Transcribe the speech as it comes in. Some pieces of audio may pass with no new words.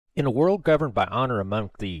In a world governed by honor among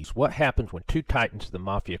thieves, what happens when two titans of the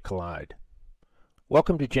Mafia collide?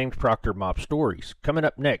 Welcome to James Proctor Mob Stories. Coming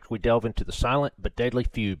up next, we delve into the silent but deadly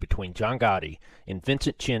feud between John Gotti and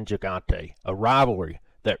Vincent Chin Gigante, a rivalry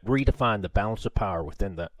that redefined the balance of power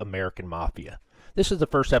within the American Mafia. This is the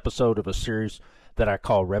first episode of a series that I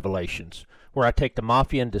call Revelations, where I take the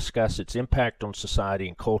Mafia and discuss its impact on society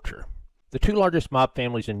and culture. The two largest mob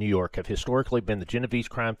families in New York have historically been the Genovese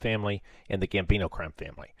crime family and the Gambino crime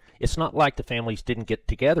family. It's not like the families didn't get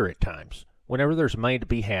together at times. Whenever there's money to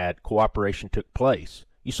be had, cooperation took place.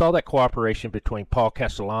 You saw that cooperation between Paul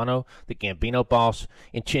Castellano, the Gambino boss,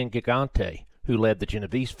 and Chin Gigante, who led the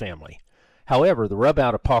Genovese family. However, the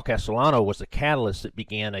rub-out of Paul Castellano was the catalyst that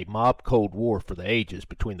began a mob Cold War for the ages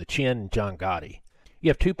between the Chin and John Gotti.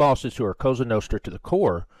 You have two bosses who are Cosa Nostra to the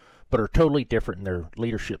core, but are totally different in their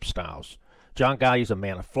leadership styles. John Gotti is a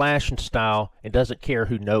man of flash and style and doesn't care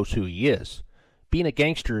who knows who he is. Being a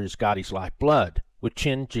gangster is Gotti's lifeblood. With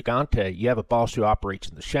Chin Gigante, you have a boss who operates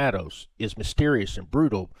in the shadows, is mysterious and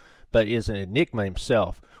brutal, but is an enigma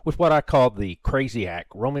himself, with what I call the crazy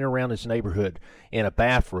act, roaming around his neighborhood in a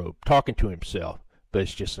bathrobe, talking to himself, but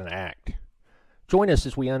it's just an act. Join us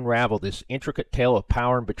as we unravel this intricate tale of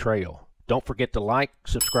power and betrayal. Don't forget to like,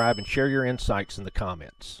 subscribe, and share your insights in the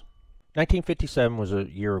comments. 1957 was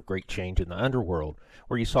a year of great change in the underworld,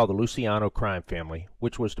 where you saw the Luciano crime family,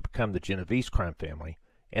 which was to become the Genovese crime family,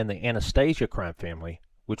 and the Anastasia crime family,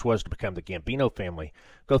 which was to become the Gambino family,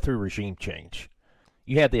 go through regime change.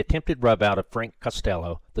 You had the attempted rub-out of Frank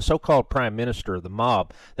Costello, the so-called prime minister of the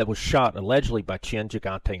mob that was shot allegedly by Chin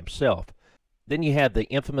Gigante himself. Then you had the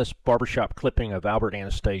infamous barbershop clipping of Albert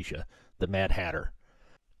Anastasia, the Mad Hatter.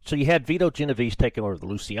 So you had Vito Genovese taking over the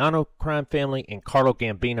Luciano crime family and Carlo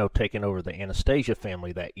Gambino taking over the Anastasia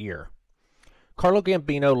family that year. Carlo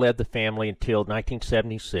Gambino led the family until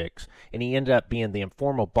 1976, and he ended up being the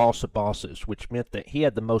informal boss of bosses, which meant that he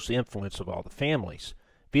had the most influence of all the families.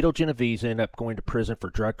 Vito Genovese ended up going to prison for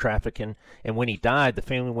drug trafficking, and when he died, the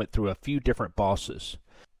family went through a few different bosses.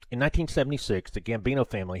 In 1976, the Gambino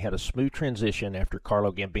family had a smooth transition after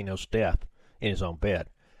Carlo Gambino's death in his own bed.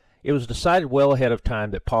 It was decided well ahead of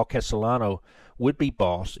time that Paul Castellano would be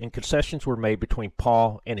boss, and concessions were made between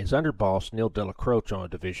Paul and his underboss, Neil Della Croce, on a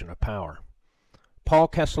division of power. Paul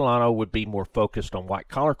Castellano would be more focused on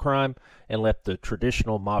white-collar crime and left the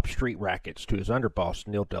traditional mob street rackets to his underboss,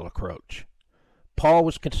 Neil Della Croce. Paul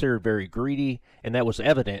was considered very greedy, and that was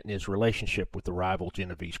evident in his relationship with the rival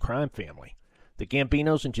Genovese crime family. The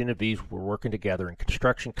Gambinos and Genovese were working together in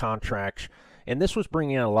construction contracts, and this was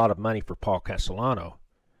bringing in a lot of money for Paul Castellano.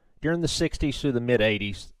 During the 60s through the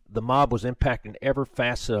mid-80s, the mob was impacting every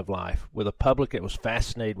facet of life, with a public that was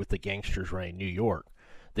fascinated with the gangsters running New York.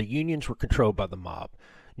 The unions were controlled by the mob.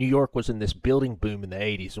 New York was in this building boom in the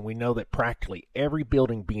 80s, and we know that practically every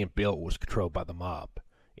building being built was controlled by the mob.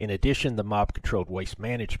 In addition, the mob controlled waste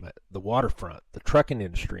management, the waterfront, the trucking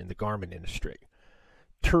industry, and the garment industry.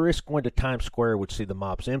 Tourists going to Times Square would see the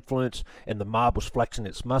mob's influence, and the mob was flexing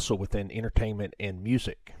its muscle within entertainment and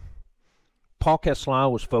music. Paul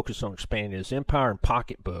Castellano was focused on expanding his empire and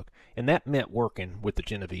pocketbook, and that meant working with the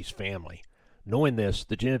Genovese family. Knowing this,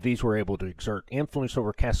 the Genovese were able to exert influence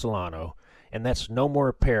over Castellano, and that's no more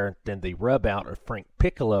apparent than the rub-out of Frank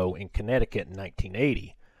Piccolo in Connecticut in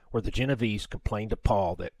 1980, where the Genovese complained to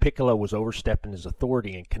Paul that Piccolo was overstepping his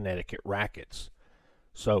authority in Connecticut rackets.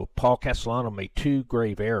 So Paul Castellano made two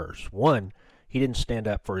grave errors. One, he didn't stand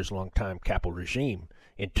up for his longtime capo regime,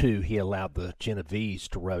 and two, he allowed the Genovese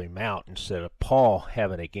to rub him out instead of Paul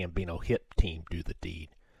having a Gambino hit team do the deed.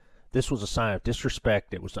 This was a sign of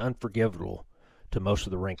disrespect that was unforgivable to most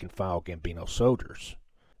of the rank-and-file Gambino soldiers.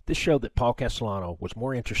 This showed that Paul Castellano was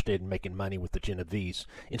more interested in making money with the Genovese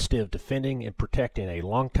instead of defending and protecting a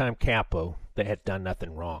longtime capo that had done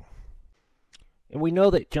nothing wrong. And we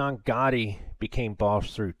know that John Gotti became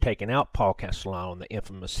boss through taking out Paul Castellano in the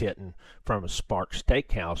infamous hitting from a Sparks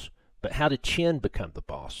Steakhouse, but how did Chin become the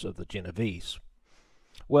boss of the Genovese?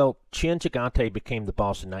 Well, Chin Gigante became the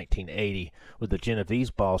boss in 1980, with the Genovese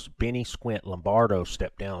boss Benny Squint Lombardo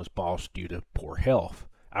stepped down as boss due to poor health.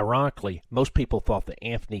 Ironically, most people thought that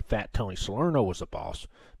Anthony Fat Tony Salerno was the boss,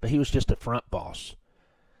 but he was just a front boss.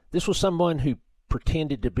 This was someone who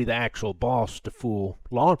pretended to be the actual boss to fool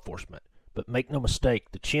law enforcement, but make no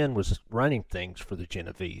mistake, the Chin was running things for the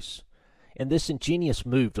Genovese. And this ingenious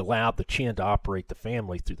move allowed the Chin to operate the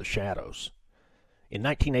family through the shadows. In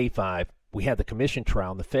 1985, we had the commission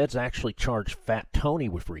trial, and the feds actually charged Fat Tony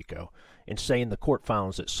with RICO and say in the court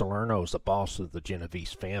filings that Salerno is the boss of the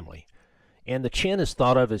Genovese family. And the Chin is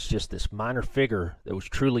thought of as just this minor figure that was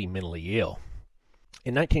truly mentally ill.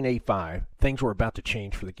 In 1985, things were about to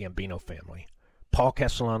change for the Gambino family. Paul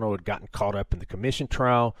Castellano had gotten caught up in the commission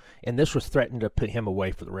trial, and this was threatening to put him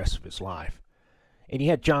away for the rest of his life. And you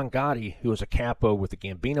had John Gotti, who was a capo with the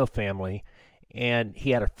Gambino family, and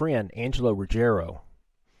he had a friend, Angelo Ruggiero.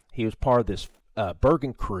 He was part of this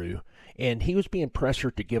Bergen crew, and he was being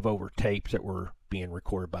pressured to give over tapes that were being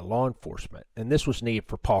recorded by law enforcement, and this was needed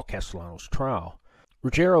for Paul Castellano's trial.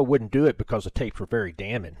 Ruggiero wouldn't do it because the tapes were very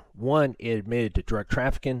damning. One, it admitted to drug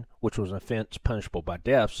trafficking, which was an offense punishable by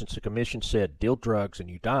death since the commission said, deal drugs and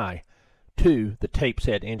you die. Two, the tapes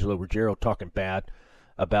had Angelo Ruggiero talking bad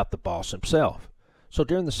about the boss himself. So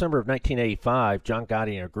during the summer of 1985, John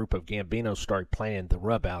Gotti and a group of Gambinos started planning the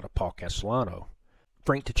rub out of Paul Castellano.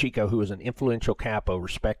 Frank DeCicco, who was an influential capo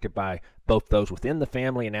respected by both those within the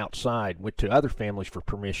family and outside, went to other families for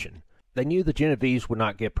permission. They knew the Genovese would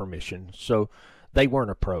not get permission, so they weren't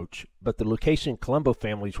approached, but the Lucchese and Colombo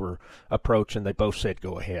families were approached, and they both said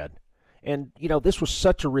go ahead. And, this was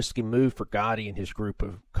such a risky move for Gotti and his group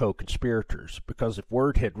of co-conspirators, because if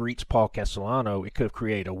word had reached Paul Castellano, it could have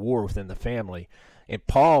created a war within the family. And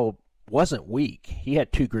Paul wasn't weak. He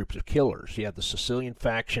had two groups of killers. He had the Sicilian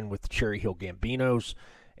faction with the Cherry Hill Gambinos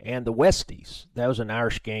and the Westies. That was an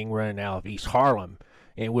Irish gang running out of East Harlem,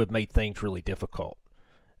 and it would have made things really difficult.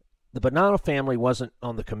 The Bonanno family wasn't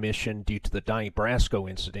on the commission due to the Donnie Brasco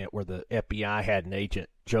incident where the FBI had an agent,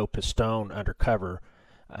 Joe Pistone, undercover.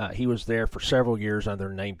 He was there for several years under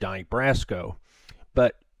the name Donnie Brasco,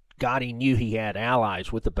 but Gotti knew he had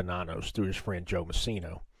allies with the Bonannos through his friend Joe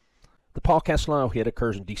Massino. The Paul Castellano hit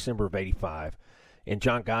occurs in December of '85, and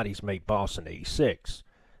John Gotti's made boss in '86.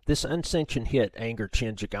 This unsanctioned hit angered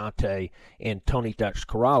Chin Gigante and Tony Dutch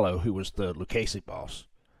Corallo, who was the Lucchese boss.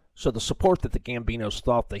 So the support that the Gambinos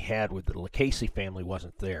thought they had with the Lucchese family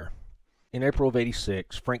wasn't there. In April of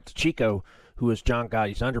 '86, Frank DeCicco, who was John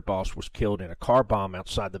Gotti's underboss, was killed in a car bomb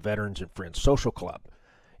outside the Veterans and Friends Social Club.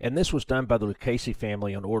 And this was done by the Lucchese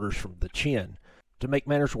family on orders from the Chin. To make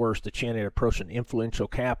matters worse, the Chin had approached an influential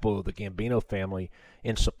capo of the Gambino family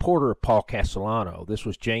and supporter of Paul Castellano. This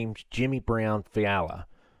was James Jimmy Brown Fiala,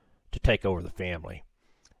 to take over the family.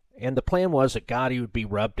 And the plan was that Gotti would be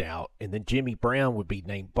rubbed out, and then Jimmy Brown would be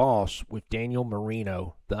named boss, with Daniel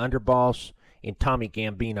Marino, the underboss, and Tommy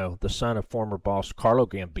Gambino, the son of former boss Carlo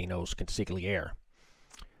Gambino's consigliere.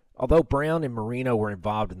 Although Brown and Marino were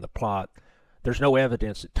involved in the plot, there's no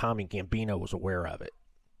evidence that Tommy Gambino was aware of it.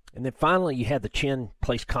 And then finally, you had the Chin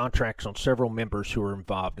place contracts on several members who were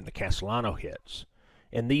involved in the Castellano hits.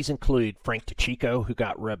 And these include Frank DeCicco, who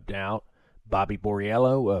got rubbed out, Bobby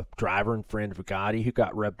Borriello, a driver and friend of Gotti, who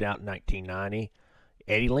got rubbed out in 1990.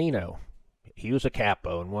 Eddie Lino, he was a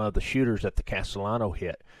capo and one of the shooters at the Castellano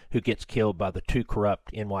hit, who gets killed by the two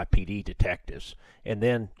corrupt NYPD detectives. And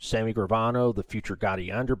then Sammy Gravano, the future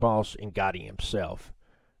Gotti underboss, and Gotti himself.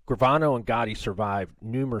 Gravano and Gotti survived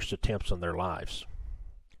numerous attempts on their lives.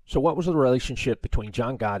 So what was the relationship between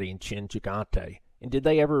John Gotti and Chin Gigante? And did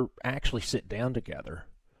they ever actually sit down together?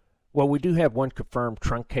 Well, we do have one confirmed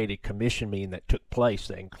truncated commission meeting that took place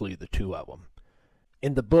that included the two of them.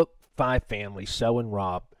 In the book Five Families, Selwyn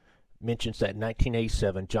Robb mentions that in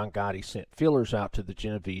 1987, John Gotti sent feelers out to the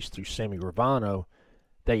Genovese through Sammy Gravano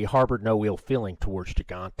that he harbored no ill feeling towards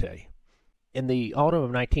Gigante. In the autumn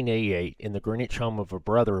of 1988, in the Greenwich home of a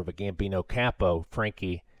brother of a Gambino capo,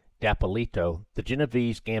 Frankie D'Appolito, the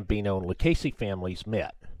Genovese, Gambino, and Lucchese families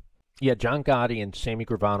met. You had John Gotti and Sammy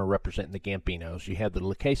Gravano representing the Gambinos. You had the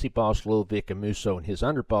Lucchese boss Ludovic Amuso and his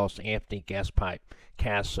underboss Anthony Gaspipe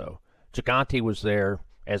Casso. Gigante was there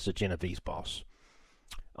as the Genovese boss.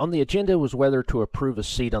 On the agenda was whether to approve a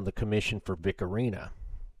seat on the commission for Vic Arena.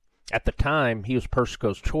 At the time, he was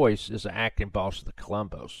Persico's choice as the acting boss of the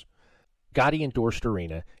Colombos. Gotti endorsed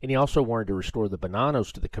Arena, and he also wanted to restore the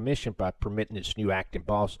Bonannos to the commission by permitting its new acting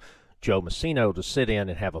boss, Joe Massino, to sit in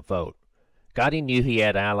and have a vote. Gotti knew he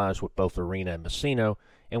had allies with both Arena and Massino,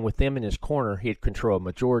 and with them in his corner, he had controlled a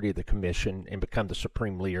majority of the commission and become the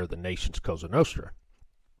supreme leader of the nation's Cosa Nostra.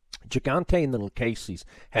 Gigante and the Luccheses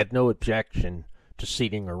had no objection to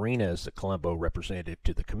seating Arena as the Colombo representative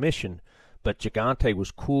to the commission, but Gigante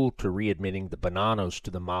was cool to readmitting the Bonannos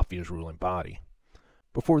to the Mafia's ruling body.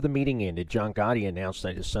 Before the meeting ended, John Gotti announced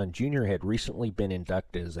that his son Junior had recently been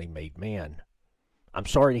inducted as a made man. "I'm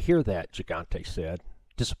sorry to hear that," Gigante said,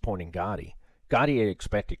 disappointing Gotti. Gotti had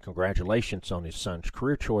expected congratulations on his son's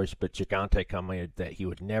career choice, but Gigante commented that he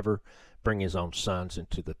would never bring his own sons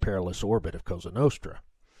into the perilous orbit of Cosa Nostra.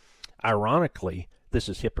 Ironically, this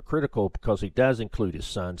is hypocritical because he does include his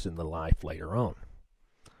sons in the life later on.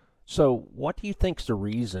 So, what do you think's the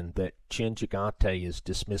reason that Chin Gigante is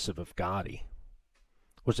dismissive of Gotti?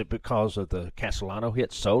 Was it because of the Castellano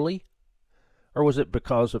hit solely? Or was it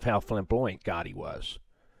because of how flamboyant Gotti was?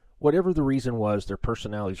 Whatever the reason was, their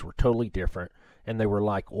personalities were totally different, and they were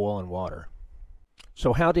like oil and water.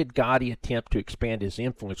 So how did Gotti attempt to expand his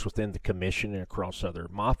influence within the commission and across other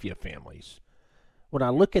mafia families? When I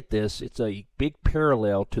look at this, it's a big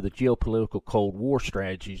parallel to the geopolitical Cold War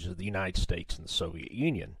strategies of the United States and the Soviet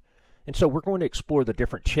Union. And so we're going to explore the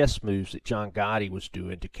different chess moves that John Gotti was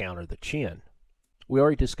doing to counter the Chin. We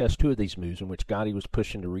already discussed two of these moves in which Gotti was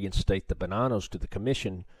pushing to reinstate the Bonanos to the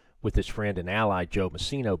commission, with his friend and ally Joe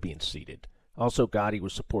Massino being seated. Also, Gotti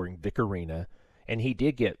was supporting Vic Arena, and he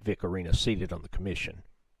did get Vic Arena seated on the commission.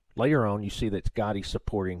 Later on, you see that Gotti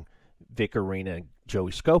supporting Vic Arena and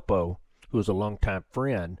Joey Scopo, who was a longtime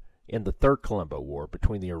friend, in the Third Colombo War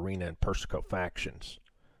between the Arena and Persico factions.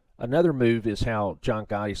 Another move is how John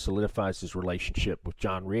Gotti solidifies his relationship with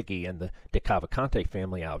John Riggi and the De Cavalcante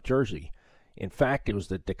family out of Jersey. In fact, it was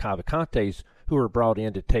the De Cavalcantes who were brought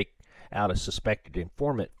in to take out a suspected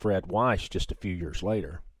informant, Fred Weiss, just a few years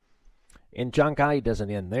later. And John Gotti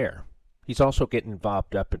doesn't end there. He's also getting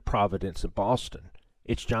involved up in Providence and Boston.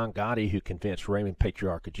 It's John Gotti who convinced Raymond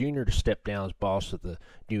Patriarca Jr. to step down as boss of the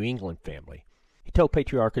New England family. He told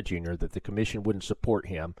Patriarca Jr. that the commission wouldn't support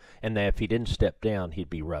him and that if he didn't step down, he'd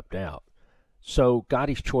be rubbed out. So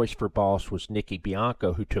Gotti's choice for boss was Nicky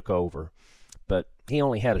Bianco, who took over, but he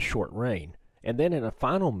only had a short reign. And then in a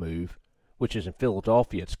final move, which is in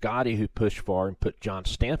Philadelphia, it's Gotti who pushed far and put John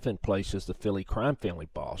Stanfa in place as the Philly crime family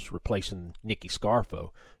boss, replacing Nicky Scarfo,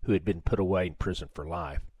 who had been put away in prison for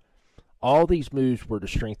life. All these moves were to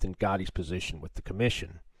strengthen Gotti's position with the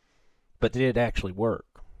commission. But did it actually work?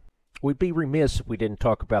 We'd be remiss if we didn't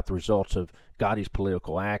talk about the results of Gotti's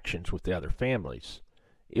political actions with the other families.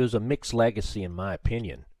 It was a mixed legacy in my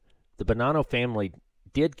opinion. The Bonanno family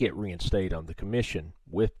did get reinstated on the commission,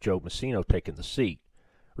 with Joe Massino taking the seat.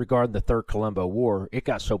 Regarding the Third Colombo War, it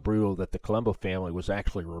got so brutal that the Colombo family was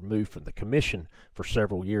actually removed from the commission for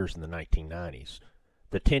several years in the 1990s.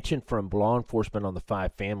 The tension from law enforcement on the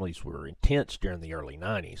five families were intense during the early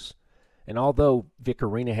 90s. And although Vic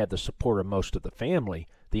Arena had the support of most of the family,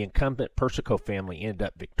 the incumbent Persico family ended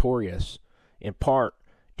up victorious, in part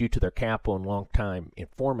due to their capital and longtime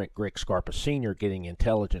informant Greg Scarpa Sr. getting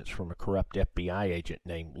intelligence from a corrupt FBI agent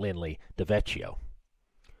named Lindley DeVecchio.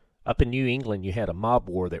 Up in New England, you had a mob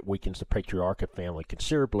war that weakens the Patriarca family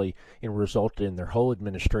considerably and resulted in their whole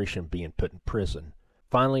administration being put in prison.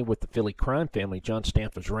 Finally, with the Philly crime family, John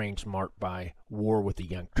Stanfa's reign's marked by war with the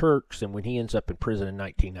Young Turks, and when he ends up in prison in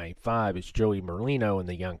 1995, it's Joey Merlino and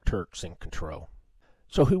the Young Turks in control.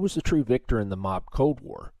 So who was the true victor in the mob Cold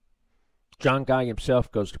War? John Gotti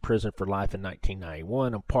himself goes to prison for life in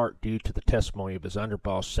 1991, in part due to the testimony of his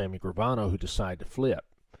underboss, Sammy Gravano, who decided to flip.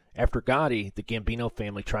 After Gotti, the Gambino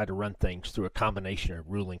family tried to run things through a combination of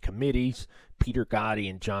ruling committees, Peter Gotti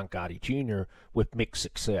and John Gotti Jr., with mixed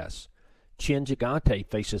success. Chin Gigante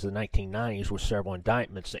faces the 1990s with several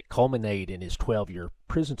indictments that culminated in his 12-year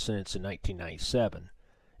prison sentence in 1997.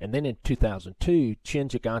 And then in 2002, Chin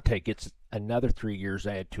Gigante gets another 3 years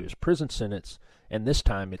added to his prison sentence, and this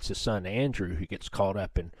time it's his son Andrew who gets caught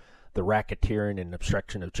up in the racketeering and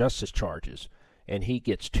obstruction of justice charges, and he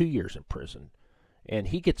gets 2 years in prison. And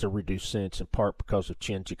he gets a reduced sentence in part because of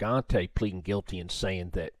Chin Gigante pleading guilty and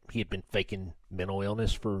saying that he had been faking mental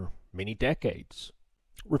illness for many decades.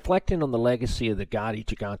 Reflecting on the legacy of the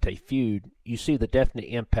Gotti-Gigante feud, you see the definite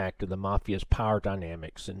impact of the Mafia's power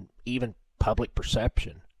dynamics and even public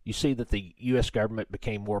perception. You see that the U.S. government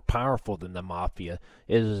became more powerful than the Mafia,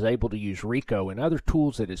 as it is able to use RICO and other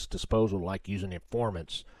tools at its disposal, like using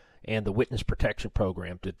informants and the Witness Protection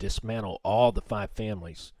Program, to dismantle all the five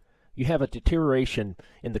families. You have a deterioration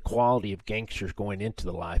in the quality of gangsters going into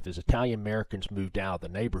the life as Italian-Americans moved out of the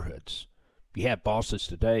neighborhoods. You have bosses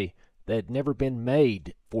today that had never been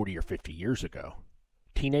made 40 or 50 years ago.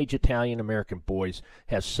 Teenage Italian-American boys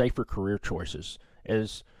have safer career choices,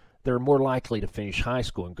 as they're more likely to finish high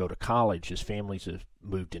school and go to college as families have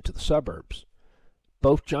moved into the suburbs.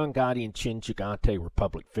 Both John Gotti and Chin Gigante were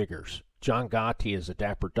public figures. John Gotti is a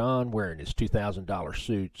dapper don wearing his $2,000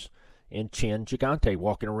 suits, and Chin Gigante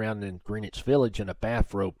walking around in Greenwich Village in a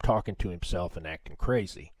bathrobe talking to himself and acting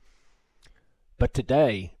crazy. But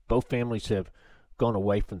today, both families have gone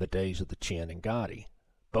away from the days of the Chin and Gotti.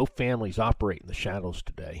 Both families operate in the shadows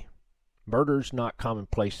today. Murder is not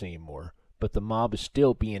commonplace anymore, but the mob is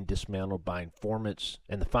still being dismantled by informants,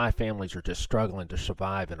 and the five families are just struggling to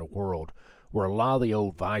survive in a world where a lot of the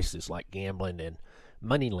old vices like gambling and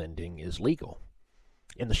money lending is legal.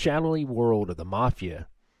 In the shadowy world of the Mafia,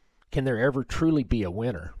 can there ever truly be a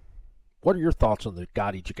winner? What are your thoughts on the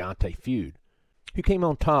Gotti-Gigante feud? Who came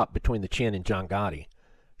on top between the Chin and John Gotti?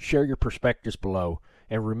 Share your perspectives below,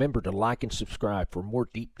 and remember to like and subscribe for more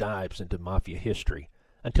deep dives into Mafia history.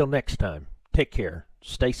 Until next time, take care,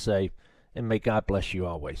 stay safe, and may God bless you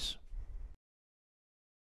always.